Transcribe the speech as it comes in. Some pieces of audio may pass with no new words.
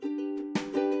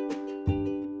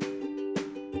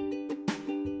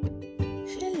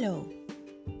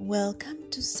Welcome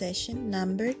to session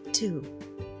number 2.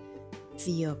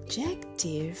 The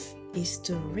objective is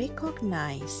to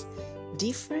recognize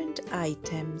different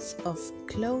items of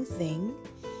clothing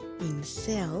in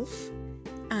self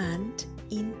and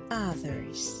in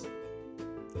others.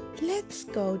 Let's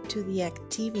go to the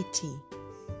activity.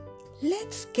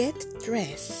 Let's get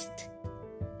dressed.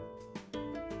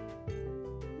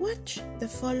 Watch the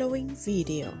following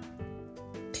video.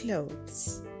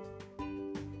 Clothes.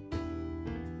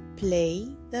 Play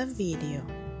the video.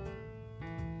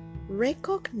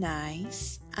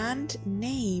 Recognize and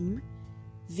name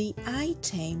the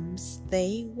items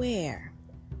they wear.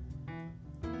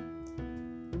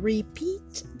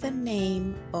 Repeat the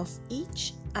name of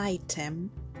each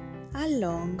item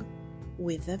along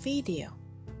with the video.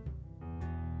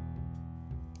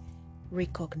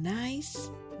 Recognize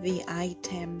the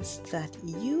items that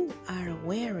you are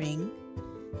wearing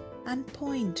and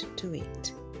point to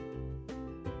it.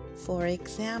 For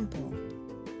example,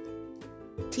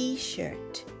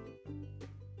 T-shirt.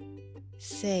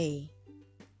 Say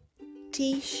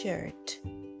T-shirt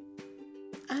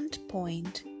and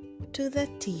point to the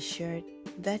T-shirt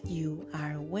that you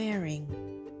are wearing.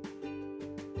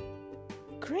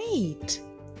 Great!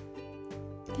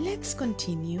 Let's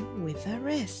continue with the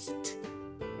rest.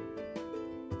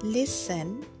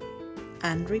 Listen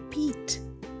and repeat,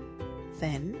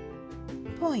 then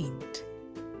point.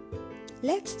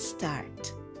 Let's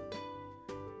start.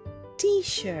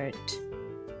 T-shirt,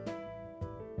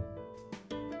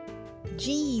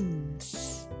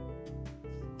 jeans,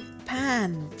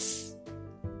 pants,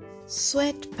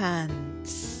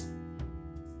 sweatpants,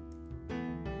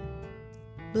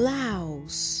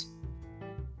 blouse,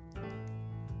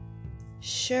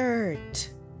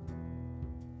 shirt,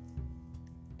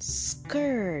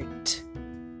 skirt,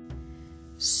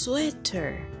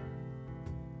 sweater,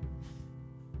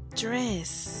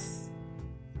 dress,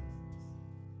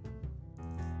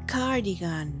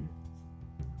 cardigan,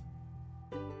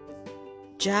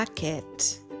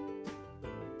 jacket,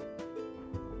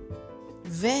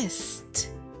 vest,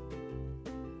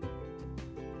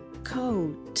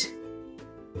 coat,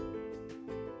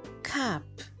 cap,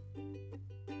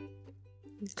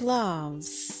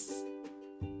 gloves,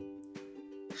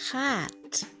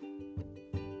 hat,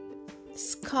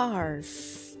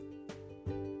 scarf,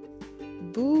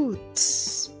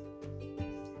 boots,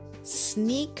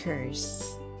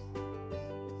 sneakers,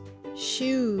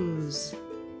 shoes,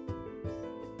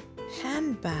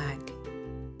 handbag,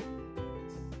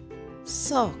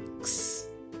 socks.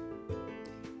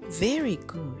 Very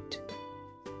good.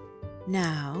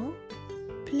 Now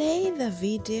play the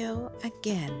video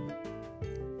again.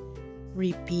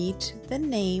 Repeat the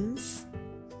names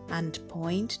and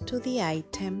point to the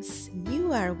items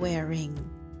you are wearing.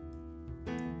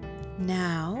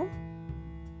 Now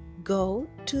go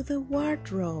to the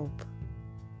wardrobe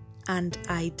and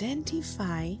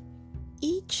identify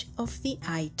each of the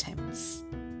items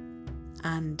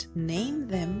and name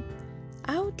them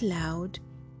out loud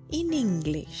in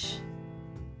English.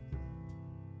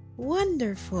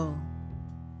 Wonderful!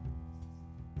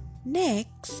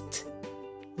 Next,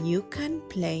 you can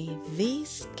play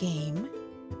this game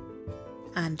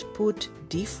and put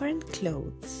different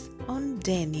clothes on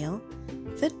Daniel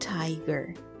the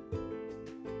tiger.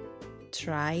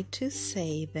 Try to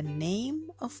say the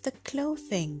name of the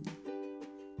clothing.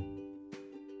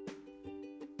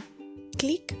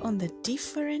 Click on the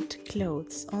different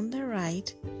clothes on the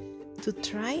right to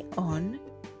try on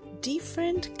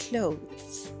different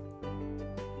clothes.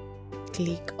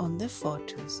 Click on the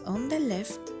photos on the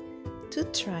left to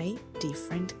try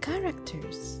different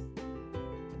characters.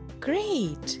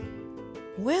 Great!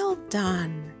 Well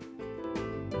done!